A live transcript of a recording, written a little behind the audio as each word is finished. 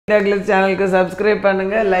IndiaGlitz சேனலுக்கு subscribe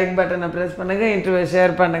பண்ணுங்க, like பட்டனை பிரஸ் பண்ணுங்க, இன்டர்வியூ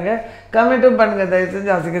ஷேர் பண்ணுங்க, கமெண்ட்டும் பண்ணுங்க. தயவு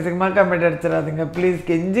செஞ்சு அசிங்கமா கமெண்ட் அடிச்சிடாதீங்க ப்ளீஸ்,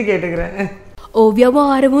 கெஞ்சி கேட்டுக்கிறேன். ஓவியாவும்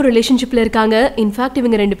ஆரவும் ரிலேஷன்ஷிப்ல இருக்காங்க. இன்ஃபேக்ட்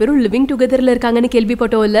இவங்க ரெண்டு பேரும் லிவிங் டுகெதர்ல இருக்காங்கன்னு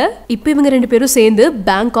கேள்விப்பட்டோம்ல. இப்போ இவங்க ரெண்டு பேரும் சேர்ந்து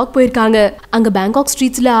பேங்காக் போயிருக்காங்க. அங்க பேங்காக்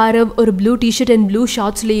ஸ்ட்ரீட்ஸ்ல ஆரவ் ஒரு blue T shirt and blue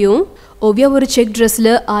ஷார்ட்ஸ்லயும் Oviya ஒரு செக் ட்ரெஸ்ல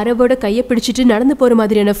ஆரவோட கையை பிடிச்சிட்டு நடந்து போற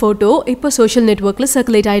மாதிரியான போட்டோ இப்போ சோஷியல் நெட்வொர்க்ல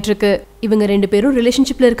சர்க்குலேட் ஆயிட்டு இருக்கு. இவங்க ரெண்டு பேரும்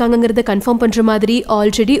ரிலேஷன்ஷிப்ல இருக்காங்கிறத கன்ஃபார்ம் பண்ற மாதிரி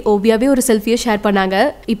ஆல்ரெடி ஓவியாவே ஒரு செல்ஃபியை ஷேர் பண்ணாங்க.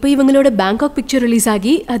 இப்போ இவங்களோட பேங்காக் பிக்சர் ரிலீஸ்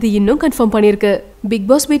ஆகி அது இன்னும் கன்ஃபார்ம் பண்ணிருக்கு. பிக்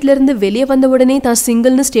பாஸ் வீட்ல இருந்து வெளியே வந்த உடனே தான்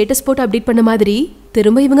சிங்கிள்னு ஸ்டேட்டஸ் போட்டு அப்டேட் பண்ண மாதிரி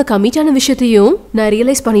திரும்ப இவங்க கமிட்டான விஷயத்தையும் நான்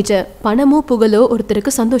ரியலைஸ் பண்ணிட்டேன். பணமோ புகழோ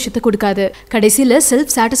ஒருத்தருக்கு சந்தோஷத்தை கொடுக்காது. கடைசியில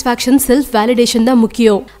செல்ஃப் சாட்டிஸ்ஃபேக்ஷன், செல்ஃப் வேலிடேஷன் தான்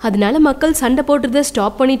முக்கியம். அதனால மக்கள் சண்டை போடுறத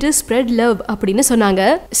ஸ்டாப் பண்ணிட்டு ஸ்ப்ரெட் லவ் அப்படின்னு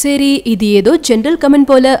சொன்னாங்க. சரி, இது ஏதோ ஜென்ரல்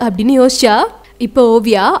கமெண்ட் போல அப்படின்னு யோசிச்சா இப்போ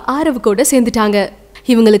ஓவியா ஆரவ் கூட சேர்ந்துட்டாங்க.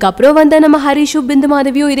 இவங்களுக்கு அப்புறம் வந்த நம்ம ஹரிஷும் பிந்து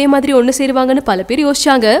மாதவியும் இதே மாதிரி ஒன்று சேருவாங்கன்னு பல பேர்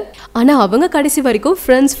யோசிச்சாங்க. ஆனா அவங்க கடைசி வரைக்கும்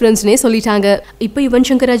ஃப்ரெண்ட்ஸ்னே சொல்லிட்டாங்க. இப்போ யுவன்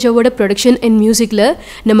சங்கர் ராஜாவோட ப்ரொடக்ஷன் அண்ட் மியூசிக்ல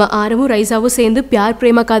நம்ம ஆரவும் ரைசாவும் சேர்ந்து பியார்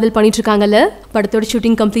பிரேமா காதல் பண்ணிட்டு இருக்காங்கல்ல. படத்தோட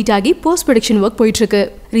ஷூட்டிங் கம்ப்ளீட் ஆகி போஸ்ட் ப்ரொடக்ஷன் ஒர்க் போயிட்டு இருக்கு.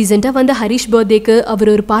 ரீசெண்டா வந்த ஹரிஷ் பர்த்டேக்கு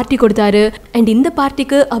அவர் ஒரு பார்ட்டி கொடுத்தாரு. அண்ட் இந்த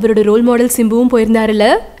பார்ட்டிக்கு அவரோட ரோல் மாடல் சிம்புவும் போயிருந்தாருல.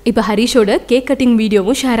 இப்போ ஹரிஷோட கேக் கட்டிங்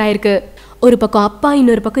வீடியோவும் ஷேர் ஆயிருக்கு. ஒரு பக்கம் அப்பா,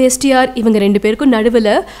 இன்னொரு பக்கம் எஸ்டிஆர். இவங்க ரெண்டு பேருக்கும் நடுவில்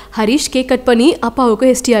ஹரிஷ் கேக் கட் பண்ணி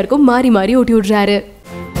அப்பாவுக்கும் எஸ்டிஆருக்கும் மாறி மாறி ஊட்டி விடுறாரு.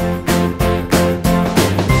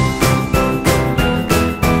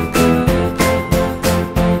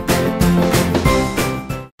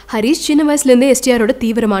 ஹரிஷ் சின்ன வயசுலேருந்தே எஸ்டிஆரோட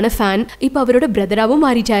தீவிரமான ஃபேன். இப்போ அவரோட பிரதராகவும்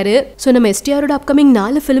மாறிட்டாரு. ஸோ நம்ம எஸ்டிஆரோட அப்கமிங்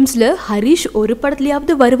 4 ஃபிலிம்ஸில் ஹரிஷ் ஒரு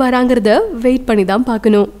படத்துலையாவது வருவாராங்கிறத வெயிட் பண்ணி தான்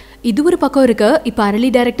பார்க்கணும். இது ஒரு பக்கம் இருக்கு. இப்போ அரளி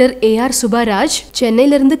டைரக்டர் AR சுபாராஜ்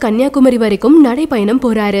சென்னையிலிருந்து கன்னியாகுமரி வரைக்கும் நடைப்பயணம்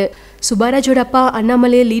போறாரு. சுபாராஜோட அப்பா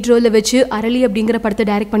அண்ணாமலையை லீட் ரோல்ல வச்சு அரளி அப்படிங்கிற படத்தை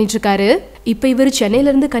டைரக்ட் பண்ணிட்டு இருக்காரு. இப்போ இவர்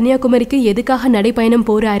சென்னையிலிருந்து கன்னியாகுமரிக்கு எதுக்காக நடைப்பயணம்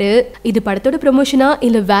போறாரு, இது படத்தோட ப்ரமோஷனா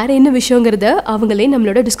இல்ல வேற என்ன விஷயங்கிறத அவங்களே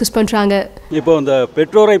நம்மளோட டிஸ்கஸ் பண்றாங்க. இப்போ இந்த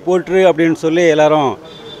பெற்றோரை போற்று அப்படின்னு சொல்லி எல்லாரும்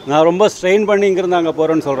நான் ரொம்ப ஸ்ட்ரெயின் பண்ணி இங்கிருந்து அங்கே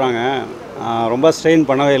போகிறேன்னு சொல்கிறாங்க. ரொம்ப ஸ்ட்ரெயின்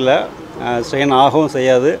பண்ணவே இல்லை, ஸ்ட்ரெயின் ஆகவும்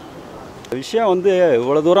செய்யாது. விஷயம் வந்து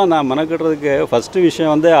இவ்வளோ தூரம் நான் மெனக்கிடுறதுக்கு ஃபஸ்ட்டு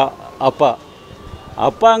விஷயம் வந்து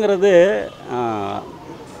அப்பாங்கிறது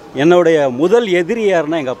என்னுடைய முதல் எதிரி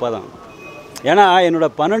யாருன்னா எங்கள் அப்பா தான். ஏன்னா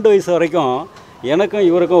என்னோடய 12 வயசு வரைக்கும் எனக்கும்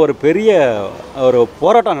இவருக்கும் ஒரு பெரிய ஒரு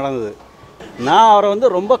போராட்டம் நடந்தது. நான் அவரை வந்து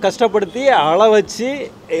ரொம்ப கஷ்டப்படுத்தி அள வச்சு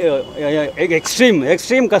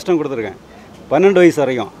எக்ஸ்ட்ரீம் கஷ்டம் கொடுத்துருக்கேன் 12 வயசு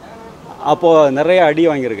வரைக்கும். அப்போது நிறைய அடி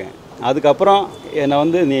வாங்கியிருக்கேன். அதுக்கப்புறம் என்னை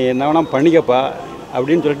வந்து நீ என்ன வேணால் பண்ணிக்கப்பா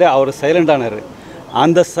அப்படின்னு சொல்லிட்டு அவர் சைலண்டானார்.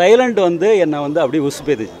 அந்த சைலண்ட் வந்து என்னை வந்து அப்படியே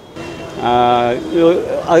உசுப்பேதுச்சு.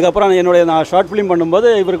 அதுக்கப்புறம் நான் ஷார்ட் ஃபிலிம் பண்ணும்போது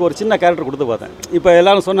இவருக்கு ஒரு சின்ன கேரக்டர் கொடுத்து பார்த்தேன். இப்போ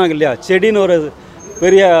எல்லோரும் சொன்னாங்க இல்லையா, செடின்னு ஒரு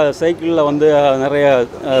பெரிய சைக்கிளில் வந்து நிறைய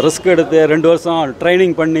ரிஸ்க் எடுத்து 2 வருஷம்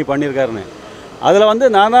ட்ரைனிங் பண்ணியிருக்காருன்னு. அதில் வந்து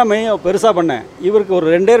நான் தான் பெருசாக பண்ணேன். இவருக்கு ஒரு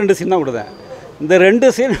 2 சீன் தான் கொடுத்தேன். இந்த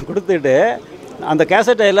 2 சீன் கொடுத்துட்டு அந்த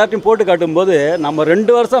கேசட்டை எல்லாத்தையும் போட்டு காட்டும்போது நம்ம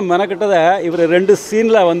 2 வருஷம் மெனக்கிட்டதை இவர் 2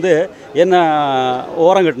 சீனில் வந்து என்ன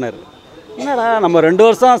ஓரம் கட்டினார். என்னடா நம்ம 2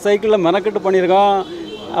 வருஷம் சைக்கிளில் மெனக்கெட்டு பண்ணியிருக்கோம்,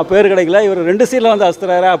 பேர் கிடைக்கல, இவர் 2 சீனில் வந்து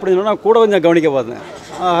அசுத்துறாரு அப்படின்னு சொன்னால் கூட கொஞ்சம் கவனிக்க பார்த்தேன்.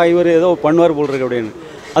 இவர் ஏதோ பண்ணுவார் போல் இருக்கு அப்படின்னு.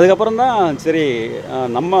 அதுக்கப்புறம் தான் சரி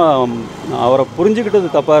நம்ம அவரை புரிஞ்சுக்கிட்டது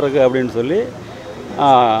தப்பாக இருக்குது அப்படின்னு சொல்லி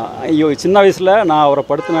சின்ன வயசில் நான் அவரை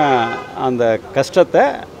படுத்தின அந்த கஷ்டத்தை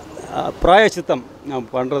பிராயச்சித்தம்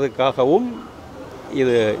பண்ணுறதுக்காகவும்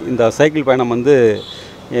இந்த சைக்கிள் பயணம் வந்து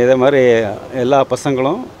இதே மாதிரி எல்லா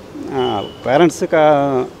பசங்களும் பேரண்ட்ஸுக்கு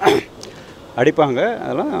அடிப்பாங்க,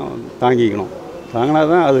 அதெல்லாம் தாங்கிக்கணும். தாங்கினா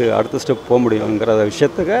தான் அது அடுத்த ஸ்டெப் போக முடியுங்கிற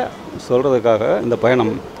விஷயத்துக்கு சொல்கிறதுக்காக இந்த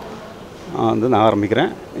பயணம் வந்து நான்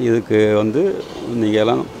ஆரம்பிக்கிறேன். இதுக்கு வந்து நீங்கள்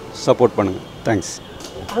எல்லாம் சப்போர்ட் பண்ணுங்கள். தேங்க்ஸ்.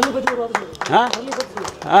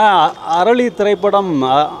 அரளி திரைப்படம்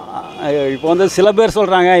இப்போ வந்து சில பேர்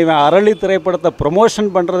சொல்கிறாங்க இவன் அரளி திரைப்படத்தை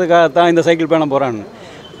ப்ரொமோஷன் பண்ணுறதுக்காக தான் இந்த சைக்கிள் பயணம் போகிறான்னு.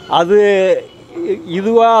 அது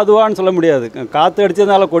அதுவான்னு சொல்ல முடியாது. காற்று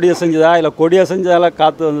அடித்ததுனால கொடியை செஞ்சதா இல்லை கொடியை செஞ்சதால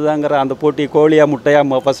காற்று வந்ததாங்கிற அந்த போட்டி கோழியா முட்டையா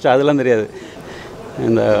ஃபஸ்ட்டு அதெல்லாம் தெரியாது.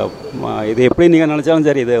 இது எப்படி நீங்கள் நினச்சாலும்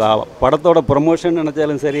சரி, இது படத்தோட ப்ரொமோஷன்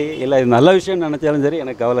நினச்சாலும் சரி, இல்லை இது நல்ல விஷயம் நினச்சாலும் சரி,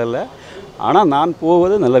 எனக்கு கவலை இல்லை. ஆனால் நான்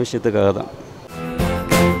போவது நல்ல விஷயத்துக்காக தான்.